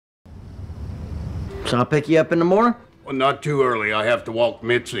So I'll pick you up in the morning? Well, not too early. I have to walk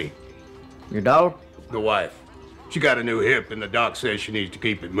Mitzi. Your dog? The wife. She got a new hip, and the doc says she needs to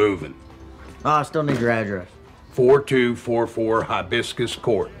keep it moving. Oh, I still need your address. 4244 Hibiscus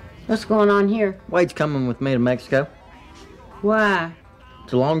Court. What's going on here? Wade's coming with me to Mexico. Why?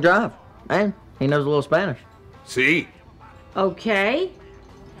 It's a long drive, and he knows a little Spanish. See? Okay.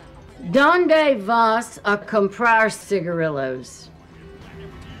 Donde vas a comprar cigarillos?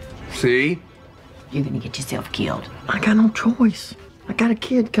 See? You're gonna get yourself killed. I got no choice. I got a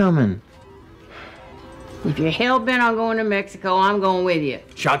kid coming. If you're hell-bent on going to Mexico, I'm going with you.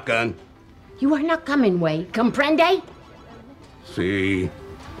 Shotgun. You are not coming, Wade. Comprende? See?